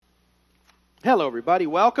Hello, everybody.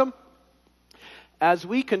 Welcome. As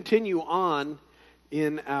we continue on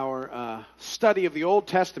in our study of the Old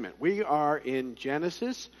Testament, we are in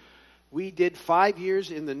Genesis. We did 5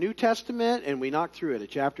 years in the New Testament, and we knocked through it a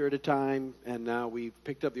chapter at a time. And now we've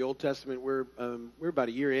picked up the Old Testament. We're about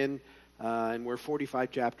a year in, and we're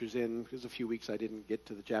 45 chapters in. There's a few weeks I didn't get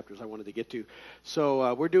to the chapters I wanted to get to.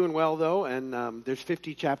 So we're doing well, though, and there's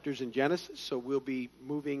 50 chapters in Genesis. So we'll be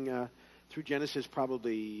moving through Genesis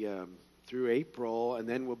probably through April, and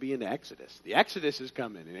then we'll be into Exodus. The Exodus is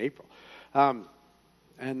coming in April.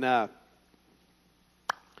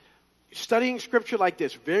 Studying Scripture like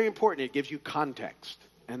this, very important. It gives you context.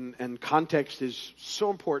 And context is so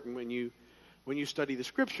important when you study the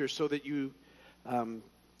Scripture, so that you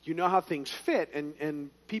know how things fit,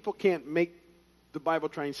 and people can't make the Bible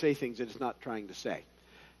try and say things that it's not trying to say.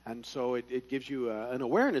 And so it gives you an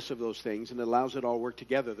awareness of those things, and it allows it all work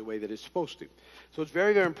together the way that it's supposed to. So it's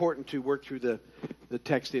very, very important to work through the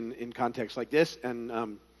text in context like this.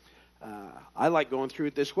 And I like going through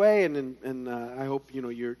it this way, and I hope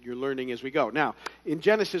you're learning as we go. Now, in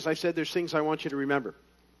Genesis, I said there's things I want you to remember.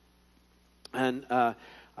 And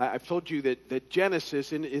I've told you that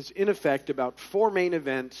Genesis is in effect about 4 main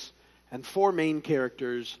events and 4 main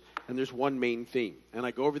characters, and there's one main theme. And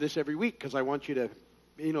I go over this every week because I want you to,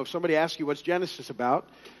 if somebody asks you what's Genesis about,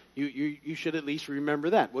 you should at least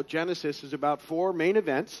remember that. Well, Genesis is about 4 main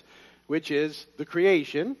events, which is the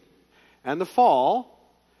creation, and the fall,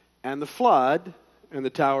 and the flood, and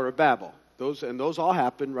the Tower of Babel. Those all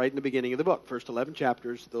happen right in the beginning of the book. First 11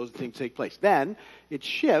 chapters, those things take place. Then it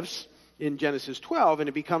shifts in Genesis 12, and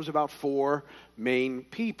it becomes about 4 main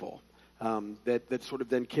people that sort of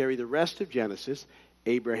then carry the rest of Genesis.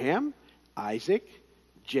 Abraham, Isaac,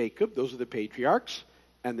 Jacob, those are the patriarchs,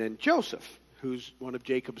 and then Joseph, who's one of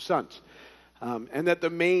Jacob's sons. And that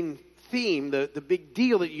the main theme, the big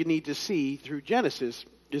deal that you need to see through Genesis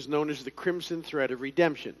is known as the crimson thread of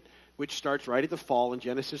redemption, which starts right at the fall in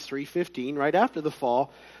Genesis 3:15. Right after the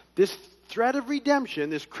fall, this thread of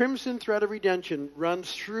redemption, this crimson thread of redemption,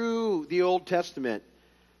 runs through the Old Testament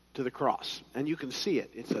to the cross. And you can see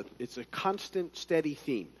it. It's a constant, steady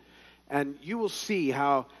theme. And you will see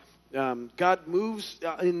how God moves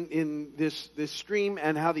in this stream,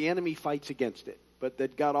 and how the enemy fights against it, but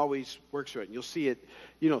that God always works through it. And you'll see it,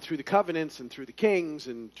 through the covenants and through the kings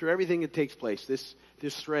and through everything that takes place. This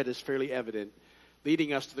thread is fairly evident,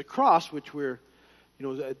 leading us to the cross, which we're,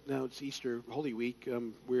 now it's Easter Holy Week.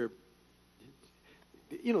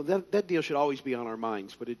 That deal should always be on our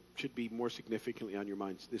minds, but it should be more significantly on your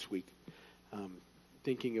minds this week,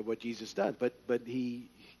 thinking of what Jesus did. But he,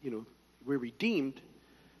 we're redeemed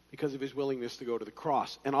because of his willingness to go to the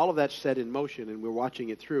cross. And all of that's set in motion, and we're watching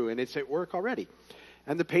it through, and it's at work already.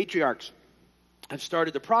 And the patriarchs have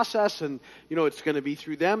started the process, and, it's going to be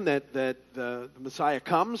through them that the Messiah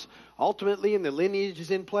comes, ultimately, and the lineage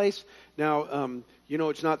is in place. Now,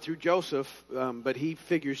 it's not through Joseph, but he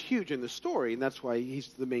figures huge in the story, and that's why he's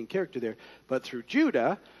the main character there. But through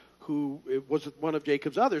Judah, who was one of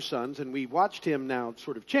Jacob's other sons, and we watched him now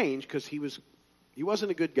sort of change, because he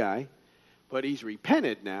wasn't a good guy. But he's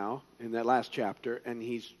repented now in that last chapter, and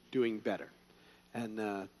he's doing better.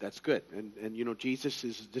 And that's good. And Jesus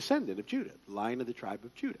is a descendant of Judah, line of the tribe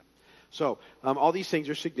of Judah. So all these things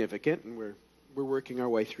are significant, and we're working our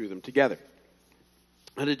way through them together.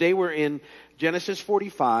 And today we're in Genesis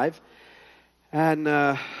 45. And,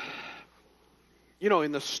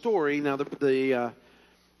 in the story, now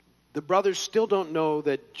the brothers still don't know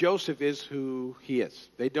that Joseph is who he is.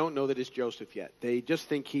 They don't know that it's Joseph yet. They just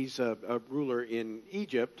think he's a ruler in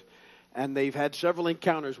Egypt, and they've had several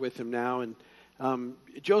encounters with him now. And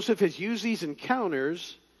Joseph has used these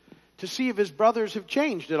encounters to see if his brothers have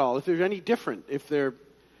changed at all, if they're any different, if they've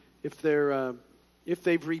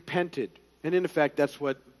repented. And in effect, that's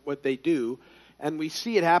what they do. And we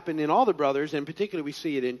see it happen in all the brothers, and particularly we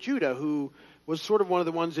see it in Judah, who was sort of one of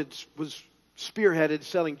the ones that was spearheaded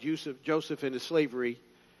selling Joseph into slavery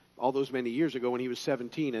all those many years ago when he was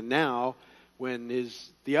 17. And now, when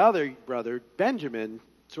the other brother, Benjamin,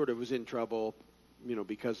 sort of was in trouble,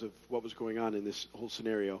 because of what was going on in this whole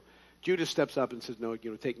scenario, Judah steps up and says, no,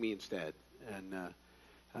 take me instead. And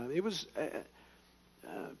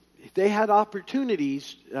they had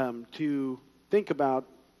opportunities to think about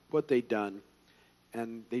what they'd done,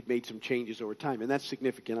 and they'd made some changes over time. And that's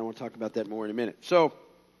significant. I want to talk about that more in a minute. So,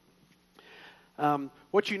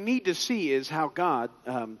 what you need to see is how God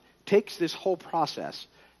takes this whole process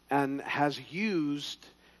and has used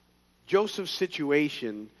Joseph's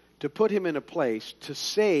situation to put him in a place to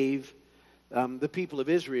save the people of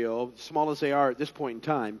Israel, small as they are at this point in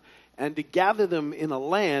time, and to gather them in a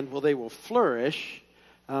land where they will flourish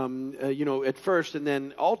at first, and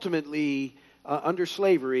then ultimately under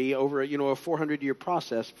slavery over a 400-year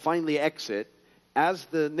process, finally exit as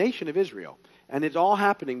the nation of Israel. And it's all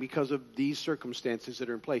happening because of these circumstances that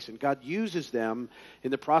are in place. And God uses them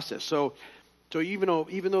in the process. So even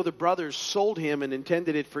though the brothers sold him and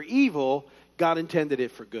intended it for evil, God intended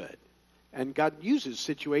it for good. And God uses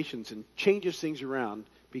situations and changes things around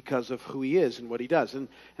because of who he is and what he does. And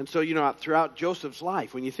so, throughout Joseph's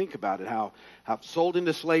life, when you think about it, how sold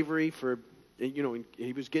into slavery for,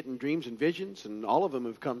 he was getting dreams and visions, and all of them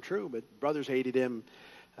have come true, but brothers hated him.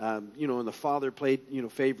 And the father played,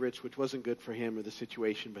 favorites, which wasn't good for him or the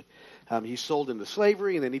situation. But he's sold into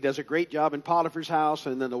slavery, and then he does a great job in Potiphar's house,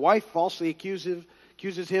 and then the wife falsely accuses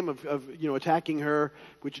him of attacking her,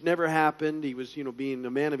 which never happened. He was, being a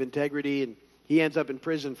man of integrity, and he ends up in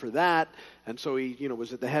prison for that. And so he,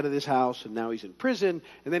 was at the head of this house, and now he's in prison,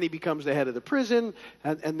 and then he becomes the head of the prison,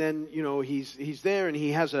 and then, he's there, and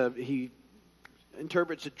he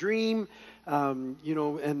interprets a dream, and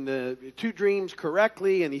the two dreams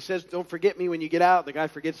correctly, and he says, "Don't forget me when you get out." The guy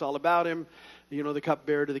forgets all about him, the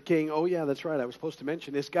cupbearer to the king. Oh yeah, that's right, I was supposed to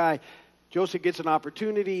mention this guy. Joseph gets an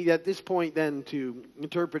opportunity at this point then to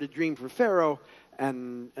interpret a dream for Pharaoh,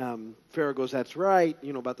 and Pharaoh goes, "That's right,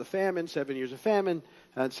 about the famine, 7 years of famine,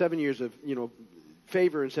 7 years of,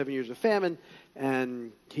 favor and 7 years of famine."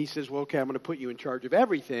 And he says, "Well, okay, I'm going to put you in charge of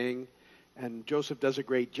everything." And Joseph does a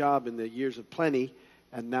great job in the years of plenty,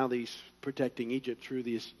 and now he's protecting Egypt through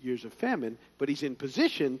these years of famine, but he's in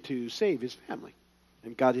position to save his family.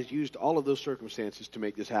 And God has used all of those circumstances to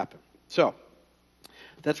make this happen. So,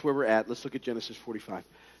 that's where we're at. Let's look at Genesis 45.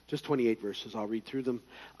 Just 28 verses. I'll read through them.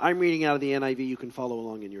 I'm reading out of the NIV. You can follow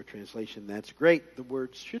along in your translation. That's great. The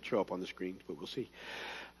words should show up on the screen, but we'll see.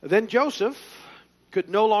 Then Joseph could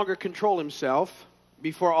no longer control himself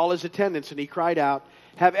before all his attendants, and he cried out,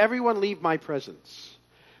 "Have everyone leave my presence."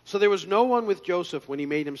 So there was no one with Joseph when he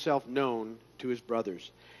made himself known to his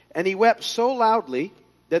brothers. And he wept so loudly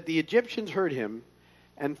that the Egyptians heard him,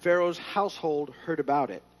 and Pharaoh's household heard about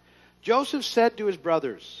it. Joseph said to his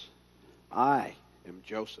brothers, "I am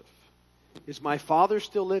Joseph. Is my father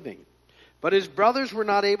still living?" But his brothers were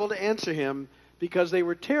not able to answer him because they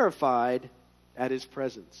were terrified at his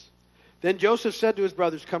presence. Then Joseph said to his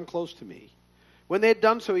brothers, "Come close to me." When they had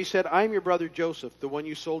done so, he said, "I am your brother Joseph, the one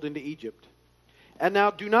you sold into Egypt. And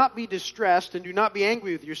now do not be distressed and do not be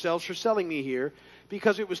angry with yourselves for selling me here,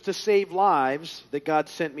 because it was to save lives that God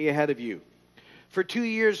sent me ahead of you. For 2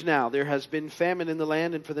 years now there has been famine in the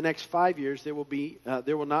land, and for the next 5 years there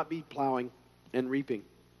will not be plowing and reaping.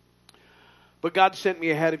 But God sent me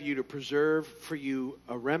ahead of you to preserve for you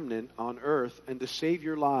a remnant on earth and to save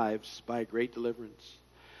your lives by a great deliverance.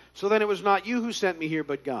 So then it was not you who sent me here,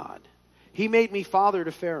 but God. He made me father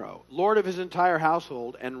to Pharaoh, lord of his entire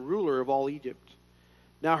household, and ruler of all Egypt.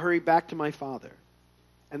 Now hurry back to my father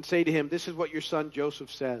and say to him, 'This is what your son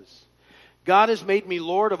Joseph says. God has made me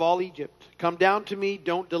lord of all Egypt. Come down to me,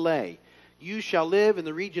 don't delay. You shall live in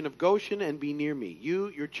the region of Goshen and be near me, you,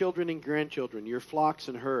 your children and grandchildren, your flocks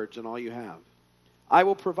and herds, and all you have. I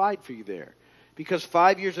will provide for you there, because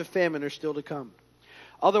 5 years of famine are still to come.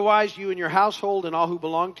 Otherwise, you and your household and all who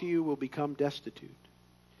belong to you will become destitute.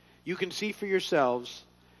 You can see for yourselves,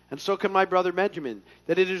 and so can my brother Benjamin,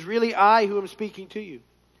 that it is really I who am speaking to you.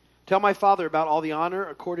 Tell my father about all the honor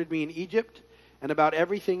accorded me in Egypt and about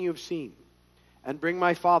everything you have seen, and bring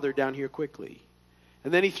my father down here quickly.'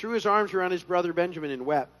 And then he threw his arms around his brother Benjamin and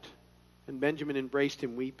wept, and Benjamin embraced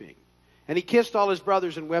him weeping. And he kissed all his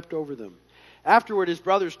brothers and wept over them. Afterward his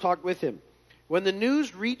brothers talked with him. When the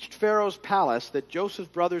news reached Pharaoh's palace that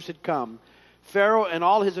Joseph's brothers had come, Pharaoh and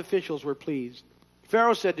all his officials were pleased.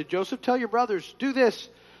 Pharaoh said to Joseph, 'Tell your brothers, do this.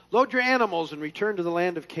 Load your animals and return to the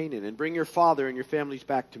land of Canaan, and bring your father and your families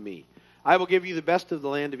back to me. I will give you the best of the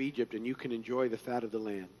land of Egypt, and you can enjoy the fat of the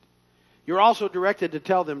land.' You're also directed to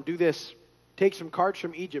tell them, 'Do this. Take some carts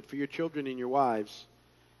from Egypt for your children and your wives,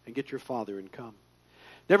 and get your father and come.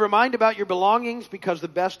 Never mind about your belongings, because the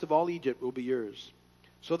best of all Egypt will be yours.'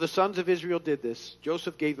 So the sons of Israel did this.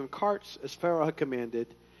 Joseph gave them carts as Pharaoh had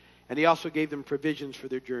commanded, and he also gave them provisions for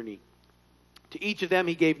their journey. To each of them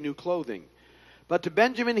he gave new clothing. But to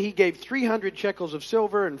Benjamin he gave 300 shekels of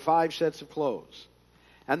silver and 5 sets of clothes.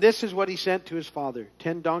 And this is what he sent to his father: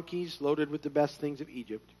 10 donkeys loaded with the best things of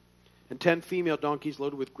Egypt, and 10 female donkeys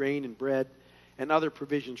loaded with grain and bread and other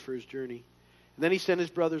provisions for his journey. And then he sent his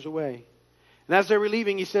brothers away. And as they were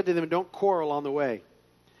leaving, he said to them, 'Don't quarrel on the way.'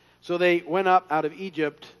 So they went up out of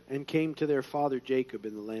Egypt and came to their father Jacob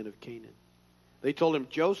in the land of Canaan. They told him,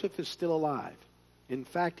 'Joseph is still alive. In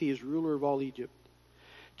fact, he is ruler of all Egypt.'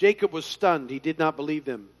 Jacob was stunned. He did not believe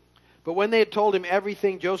them. But when they had told him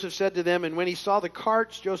everything, Joseph said to them, and when he saw the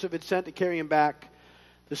carts Joseph had sent to carry him back,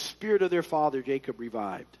 the spirit of their father Jacob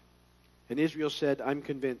revived. And Israel said, I'm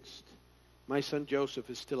convinced my son Joseph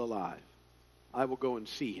is still alive. I will go and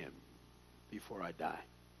see him before I die.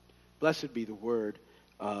 Blessed be the word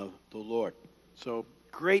of the Lord. So,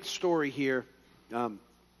 great story here.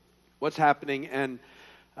 What's happening? And,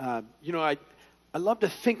 I love to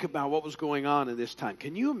think about what was going on in this time.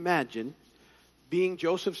 Can you imagine being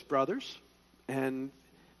Joseph's brothers? And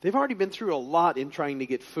they've already been through a lot in trying to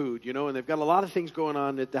get food, and they've got a lot of things going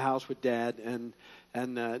on at the house with Dad, and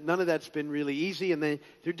none of that's been really easy. And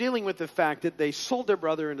they're dealing with the fact that they sold their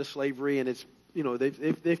brother into slavery, and it's,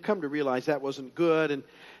 they've come to realize that wasn't good, and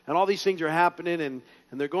all these things are happening, and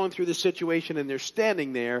they're going through this situation, and they're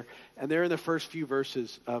standing there, and they're in the first few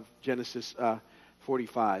verses of Genesis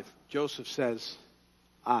 45. Joseph says,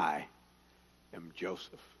 I am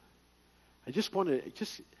Joseph. I just want to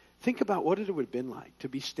think about what it would have been like to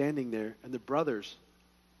be standing there and the brothers.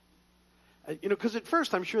 Because at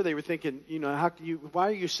first I'm sure they were thinking, why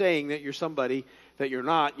are you saying that you're somebody that you're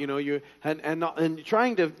not? And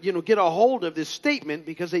trying to get a hold of this statement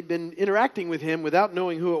because they'd been interacting with him without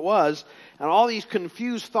knowing who it was, and all these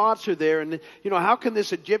confused thoughts are there. And how can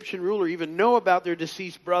this Egyptian ruler even know about their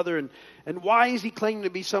deceased brother? And why is he claiming to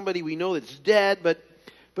be somebody we know that's dead? But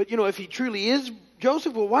if he truly is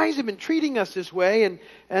Joseph, well, why has he been treating us this way?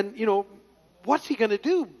 And what's he going to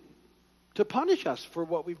do to punish us for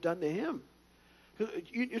what we've done to him?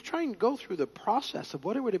 You're trying to go through the process of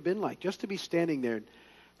what it would have been like just to be standing there, and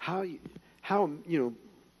how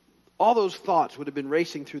all those thoughts would have been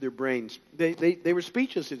racing through their brains. They were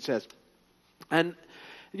speechless, it says. And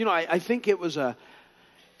I think it was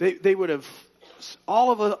they would have,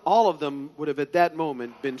 all of them would have at that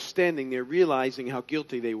moment been standing there realizing how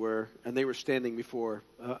guilty they were, and they were standing before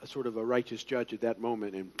sort of a righteous judge at that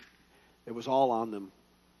moment, and it was all on them,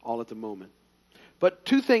 all at the moment. But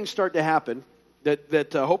two things start to happen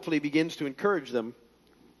that hopefully begins to encourage them.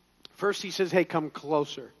 First, he says, hey, come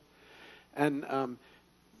closer. And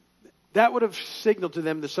that would have signaled to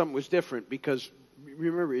them that something was different, because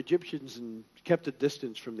remember, Egyptians kept a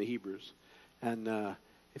distance from the Hebrews. And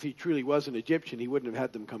if he truly was an Egyptian, he wouldn't have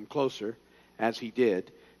had them come closer, as he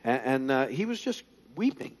did. And he was just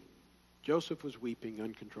weeping. Joseph was weeping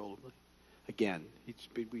uncontrollably. Again,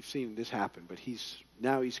 we've seen this happen, but he's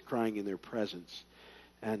crying in their presence.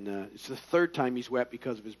 And it's the third time he's wept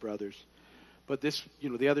because of his brothers. But this,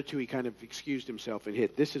 the other two, he kind of excused himself and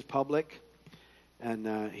hid. This is public.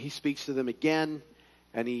 And he speaks to them again.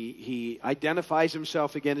 And he identifies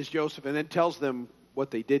himself again as Joseph, and then tells them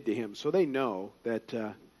what they did to him. So they know that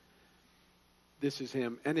this is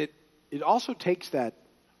him. And it also takes that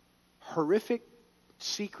horrific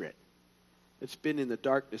secret that's been in the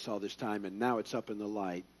darkness all this time, and now it's up in the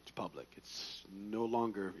light. It's public. It's no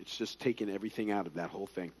longer, it's just taken everything out of that whole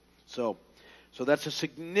thing. So that's a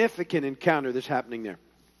significant encounter that's happening there.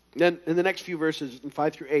 Then in the next few verses, in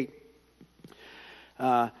 5 through 8,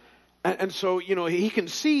 and so, he can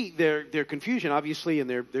see their confusion, obviously, and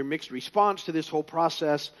their mixed response to this whole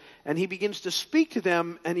process. And he begins to speak to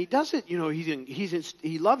them, and he does it,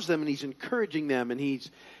 he loves them, and he's encouraging them, and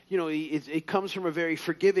it comes from a very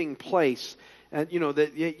forgiving place. And,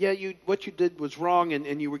 that, what you did was wrong,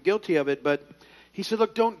 and you were guilty of it. But he said,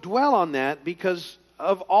 look, don't dwell on that, because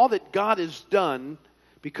of all that God has done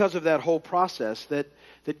because of that whole process, that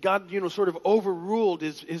God, sort of overruled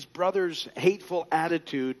his brother's hateful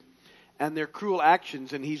attitude and their cruel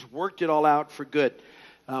actions, and he's worked it all out for good.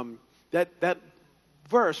 That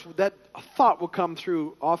verse, that thought will come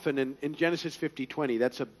through often in Genesis 50:20.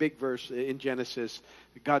 That's a big verse in Genesis.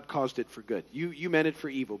 God caused it for good. You meant it for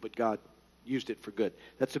evil, but God used it for good.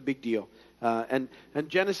 That's a big deal. And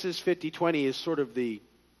Genesis 50:20 is sort of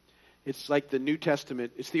it's like the New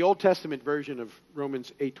Testament. It's the Old Testament version of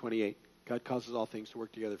Romans 8:28. God causes all things to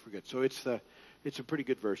work together for good. So it's a pretty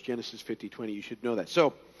good verse, Genesis 50:20. You should know that.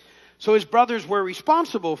 So his brothers were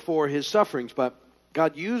responsible for his sufferings, but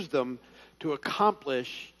God used them to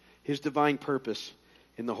accomplish his divine purpose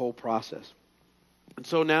in the whole process. And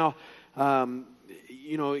so now,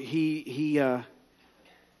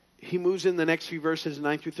 he moves in the next few verses,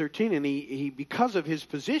 9 through 13, and he because of his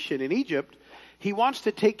position in Egypt, he wants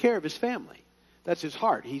to take care of his family. That's his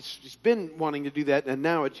heart. He's been wanting to do that, and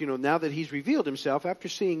now it's, now that he's revealed himself after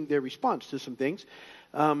seeing their response to some things,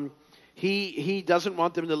 he doesn't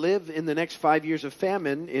want them to live in the next 5 years of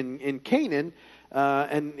famine in Canaan,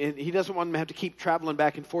 and he doesn't want them to have to keep traveling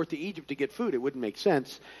back and forth to Egypt to get food. It wouldn't make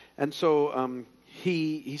sense. And so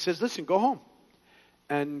he says, listen, go home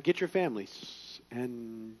and get your families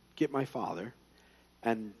and get my father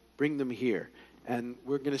and bring them here. and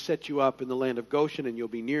we're going to set you up in the land of Goshen, and you'll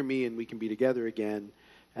be near me, and we can be together again.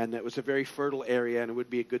 And that was a very fertile area, and it would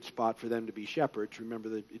be a good spot for them to be shepherds. Remember,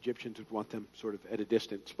 the Egyptians would want them sort of at a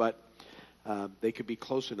distance, but they could be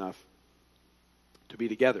close enough to be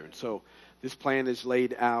together. And so this plan is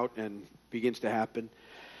laid out and begins to happen.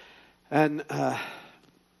 And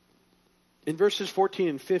in verses 14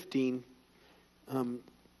 and 15,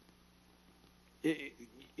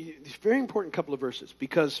 it's a very important couple of verses,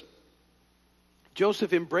 because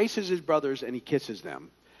Joseph embraces his brothers and he kisses them,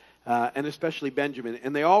 and especially Benjamin,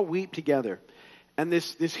 and they all weep together. And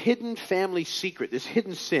this hidden family secret, this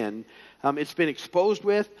hidden sin, it's been exposed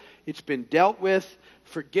with, it's been dealt with,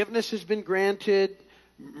 forgiveness has been granted,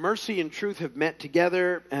 mercy and truth have met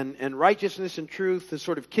together, and righteousness and truth have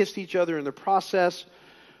sort of kissed each other in the process.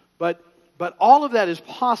 But all of that is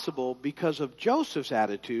possible because of Joseph's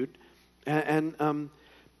attitude, and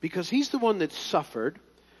because he's the one that suffered,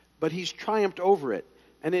 but he's triumphed over it.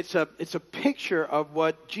 And it's a picture of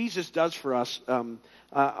what Jesus does for us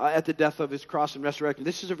at the death of his cross and resurrection.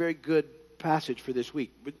 This is a very good passage for this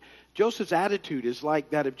week. But Joseph's attitude is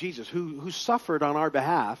like that of Jesus, who suffered on our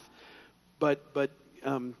behalf, but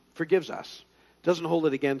forgives us, doesn't hold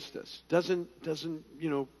it against us, doesn't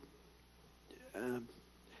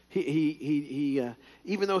he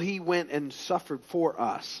even though he went and suffered for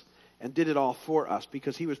us and did it all for us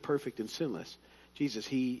because he was perfect and sinless. Jesus,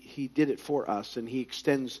 he did it for us, and he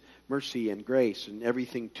extends mercy and grace and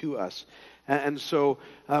everything to us. And so,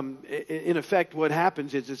 in effect, what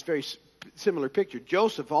happens is it's a very similar picture.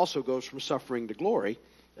 Joseph also goes from suffering to glory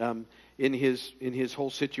in his whole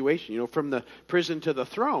situation. From the prison to the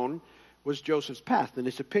throne was Joseph's path, and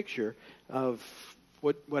it's a picture of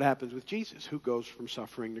what happens with Jesus, who goes from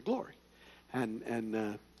suffering to glory,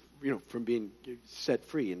 and from being set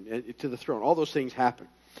free and to the throne. All those things happen,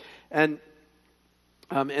 and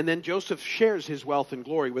then Joseph shares his wealth and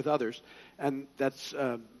glory with others, and that's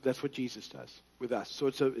what Jesus does with us. So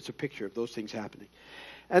it's a picture of those things happening.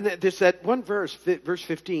 And there's that one verse, verse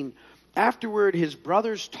 15. Afterward, his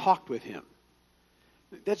brothers talked with him.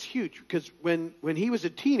 That's huge, because when he was a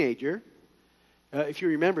teenager, if you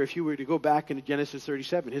remember, if you were to go back into Genesis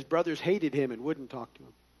 37, his brothers hated him and wouldn't talk to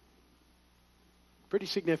him. Pretty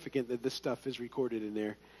significant that this stuff is recorded in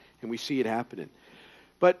there, and we see it happening.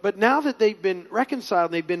 But now that they've been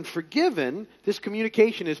reconciled, they've been forgiven, this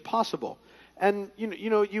communication is possible. And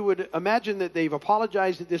you would imagine that they've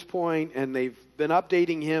apologized at this point, and they've been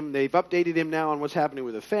updating him. They've updated him now on what's happening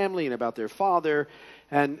with the family and about their father,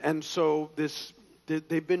 and so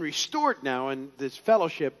they've been restored now, and this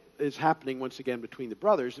fellowship is happening once again between the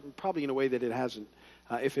brothers, probably in a way that it hasn't,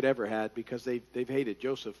 if it ever had, because they've hated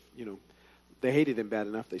Joseph. They hated him bad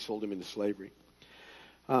enough they sold him into slavery.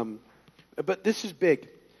 But this is big,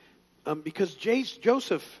 because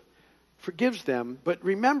Joseph forgives them, but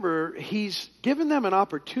remember, he's given them an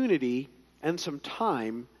opportunity and some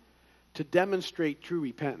time to demonstrate true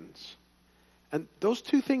repentance. And those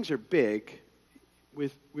two things are big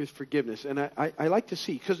with forgiveness. And I like to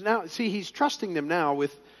see, because now, he's trusting them now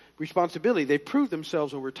with responsibility. They proved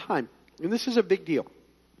themselves over time. And this is a big deal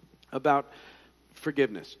about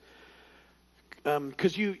forgiveness.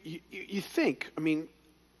 Because you think,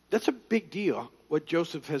 that's a big deal, what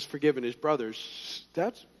Joseph has forgiven his brothers.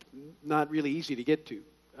 That's not really easy to get to.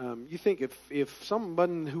 You think if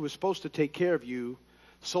someone who was supposed to take care of you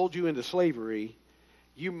sold you into slavery,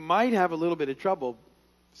 you might have a little bit of trouble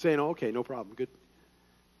saying, oh, okay, no problem, good.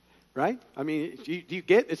 Right? Do you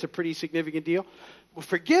get it's a pretty significant deal? Well,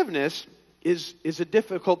 forgiveness is a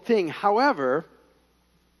difficult thing. However,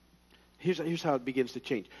 here's how it begins to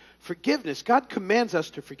change. Forgiveness, God commands us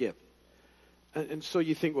to forgive. And so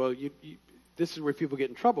you think, well, this is where people get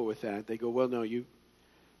in trouble with that. They go, well, no, you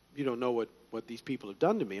don't know what these people have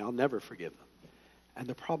done to me. I'll never forgive them. And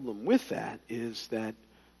the problem with that is that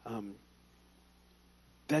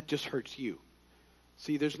that just hurts you.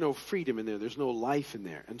 See, there's no freedom in there. There's no life in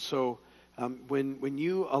there. And so when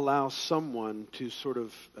you allow someone to sort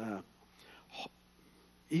of,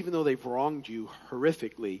 even though they've wronged you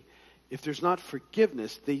horrifically, if there's not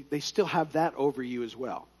forgiveness, they still have that over you as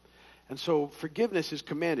well. And so forgiveness is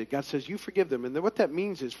commanded. God says, you forgive them. And then what that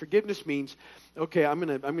means is, forgiveness means, okay, I'm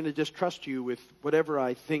gonna just trust you with whatever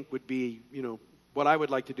I think would be, what I would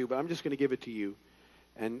like to do, but I'm just going to give it to you,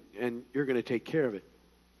 and you're going to take care of it.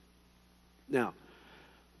 Now,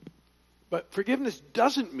 but forgiveness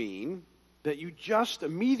doesn't mean that you just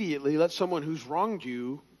immediately let someone who's wronged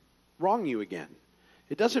you wrong you again.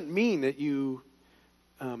 It doesn't mean that you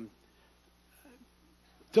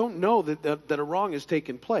don't know that a wrong has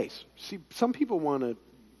taken place. See, some people want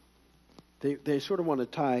to, they sort of want to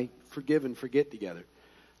tie forgive and forget together.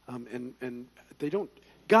 And they don't.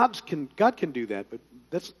 God can do that, but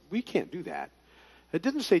we can't do that. It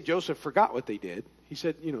didn't say Joseph forgot what they did. He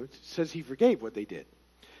said, it says he forgave what they did,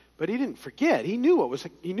 but he didn't forget. He knew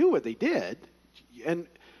what they did, and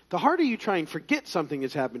the harder you try and forget something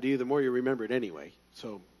that's happened to you, the more you remember it anyway.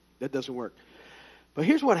 So that doesn't work. But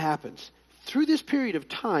here's what happens. Through this period of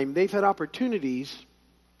time, they've had opportunities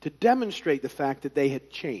to demonstrate the fact that they had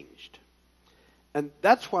changed. And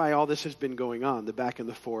that's why all this has been going on, the back and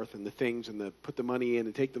the forth and the things and the put the money in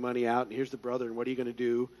and take the money out and here's the brother and what are you going to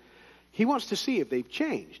do? He wants to see if they've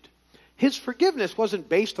changed. His forgiveness wasn't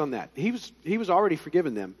based on that. He was already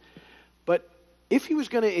forgiven them. But if he was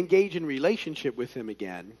going to engage in relationship with him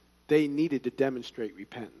again, they needed to demonstrate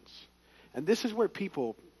repentance. And this is where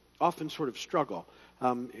people often sort of struggle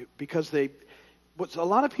because what a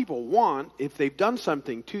lot of people want, if they've done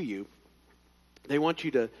something to you, they want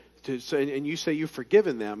you to say, and you say you've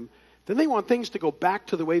forgiven them, then they want things to go back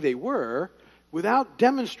to the way they were without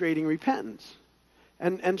demonstrating repentance.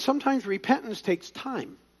 And sometimes repentance takes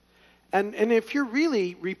time. And if you're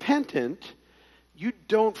really repentant, you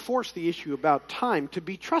don't force the issue about time to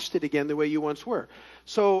be trusted again the way you once were.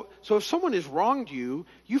 So if someone has wronged you,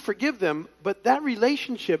 you forgive them, but that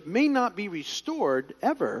relationship may not be restored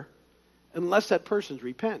ever unless that person's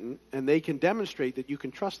repentant and they can demonstrate that you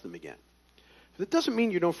can trust them again. That doesn't mean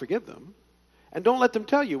you don't forgive them. And don't let them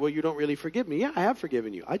tell you, well, you don't really forgive me. Yeah, I have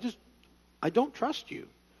forgiven you. I don't trust you.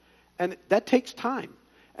 And that takes time.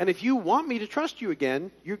 And if you want me to trust you again,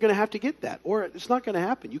 you're going to have to get that. Or it's not going to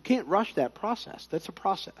happen. You can't rush that process. That's a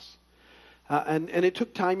process. And it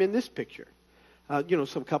took time in this picture.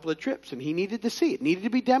 Some couple of trips. And he needed to see it. Needed to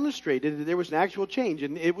be demonstrated that there was an actual change.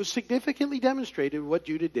 And it was significantly demonstrated what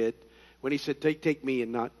Judah did when he said, take me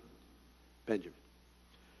and not Benjamin.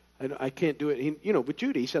 I can't do it. With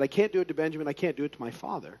Judah, he said, I can't do it to Benjamin. I can't do it to my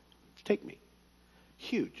father. Take me.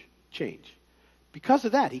 Huge change. Because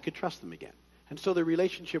of that, he could trust them again. And so the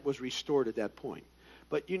relationship was restored at that point.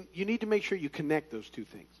 But you need to make sure you connect those two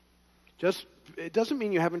things. It doesn't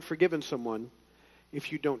mean you haven't forgiven someone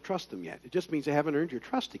if you don't trust them yet. It just means they haven't earned your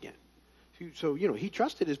trust again. So, he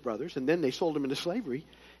trusted his brothers, and then they sold him into slavery.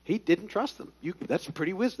 He didn't trust them. That's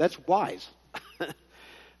pretty that's wise.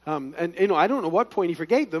 And I don't know what point he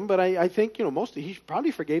forgave them, but I think he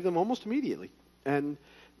probably forgave them almost immediately. And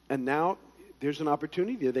now there's an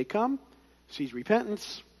opportunity. There they come, sees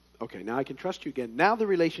repentance. Okay, now I can trust you again. Now the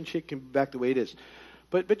relationship can be back the way it is.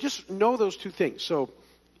 But just know those two things. So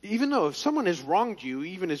even though if someone has wronged you,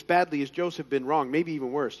 even as badly as Joseph been wronged, maybe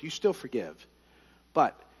even worse, you still forgive.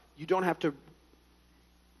 But you don't have to.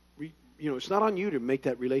 It's not on you to make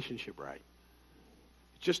that relationship right.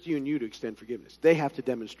 Just you and you to extend forgiveness. They have to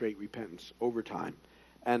demonstrate repentance over time.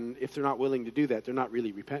 And if they're not willing to do that, they're not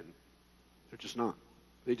really repentant. They're just not.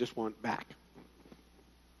 They just want back.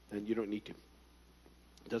 And you don't need to.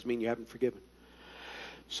 It doesn't mean you haven't forgiven.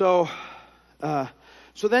 So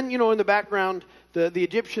then, in the background, the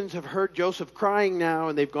Egyptians have heard Joseph crying now,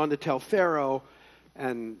 and they've gone to tell Pharaoh.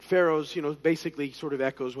 And Pharaoh's, basically sort of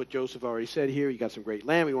echoes what Joseph already said here. You got some great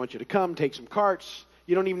land. We want you to come, take some carts.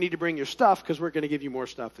 You don't even need to bring your stuff because we're going to give you more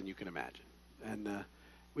stuff than you can imagine. And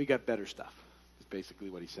we got better stuff. Is basically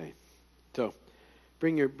what he's saying. So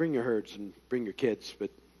bring your herds and bring your kids, but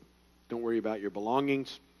don't worry about your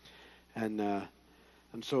belongings. And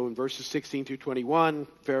so in verses 16 through 21,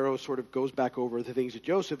 Pharaoh sort of goes back over the things that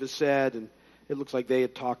Joseph has said, and it looks like they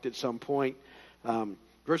had talked at some point.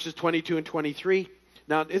 Verses 22 and 23.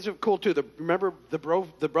 Now, isn't it cool too? Remember the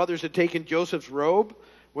brothers had taken Joseph's robe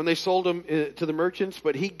when they sold him to the merchants,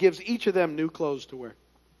 but he gives each of them new clothes to wear.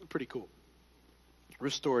 Pretty cool.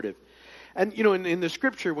 Restorative. And, in the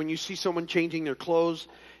scripture, when you see someone changing their clothes,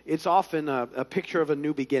 it's often a picture of a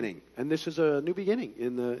new beginning. And this is a new beginning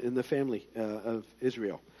in the family of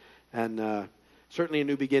Israel. And certainly a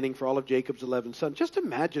new beginning for all of Jacob's 11 sons. Just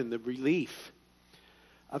imagine the relief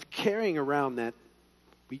of carrying around that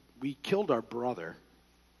we killed our brother,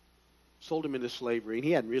 sold him into slavery, and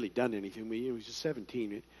he hadn't really done anything. He was just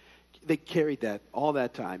 17. They carried that all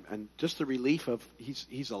that time, and just the relief of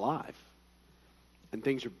he's alive, and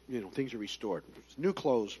things are restored. New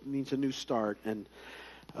clothes means a new start, and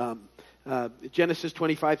Genesis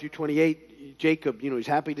 25 through 28, Jacob, he's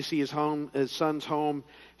happy to see his son's home,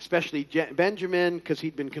 especially Benjamin, because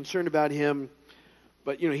he'd been concerned about him.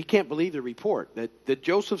 But, he can't believe the report that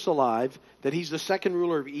Joseph's alive, that he's the second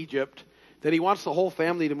ruler of Egypt, that he wants the whole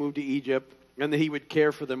family to move to Egypt, and that he would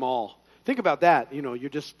care for them all. Think about that. You're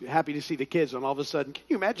just happy to see the kids, and all of a sudden, can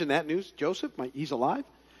you imagine that news? Joseph, he's alive?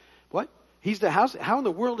 What? How in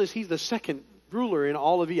the world is he the second ruler in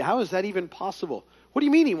all of Egypt. How is that even possible? What do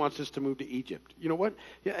you mean he wants us to move to Egypt? You know what?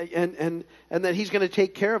 Yeah, and that he's going to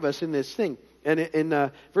take care of us in this thing. And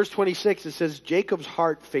in verse 26, it says, Jacob's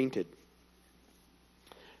heart fainted.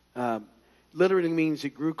 Literally means it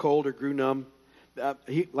grew cold or grew numb.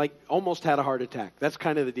 He like almost had a heart attack. That's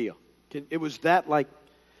kind of the deal. It was that like,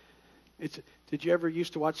 did you ever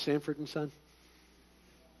used to watch Sanford and Son?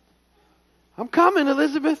 I'm coming,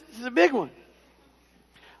 Elizabeth. This is a big one.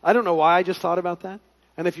 I don't know why I just thought about that.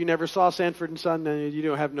 And if you never saw Sanford and Son, then you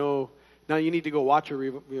don't have no. Now you need to go watch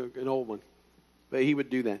an old one. But he would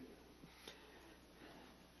do that.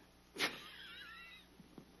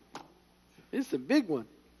 It's a big one.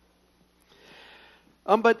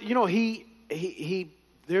 But you know he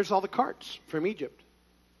there's all the carts from Egypt.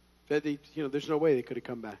 That there's no way they could have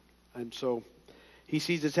come back, and so he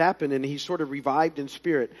sees this happen, and he's sort of revived in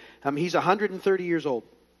spirit. He's 130 years old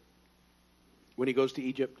when he goes to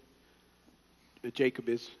Egypt. Jacob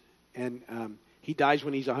is, and he dies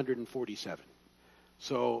when he's 147.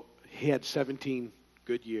 So he had 17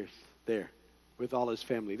 good years there with all his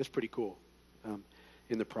family. That's pretty cool.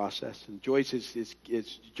 In the process, enjoys his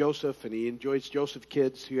Joseph, and he enjoys Joseph's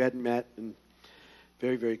kids who he hadn't met, and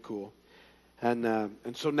very, very cool.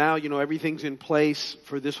 And so now everything's in place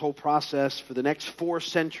for this whole process for the next 4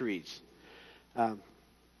 centuries.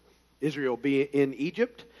 Israel will be in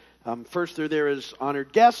Egypt. First they're there as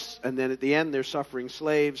honored guests, and then at the end they're suffering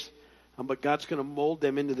slaves. But God's going to mold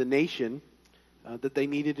them into the nation that they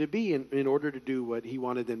needed to be in order to do what He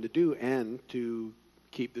wanted them to do, and to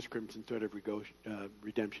keep this crimson thread of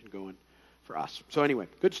redemption going for us. So anyway,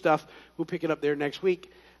 good stuff. We'll pick it up there next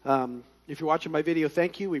week. If you're watching my video,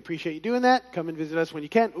 thank you. We appreciate you doing that. Come and visit us when you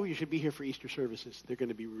can. Oh, you should be here for Easter services. They're going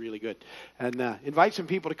to be really good. And invite some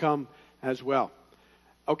people to come as well.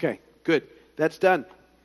 Okay, good. That's done.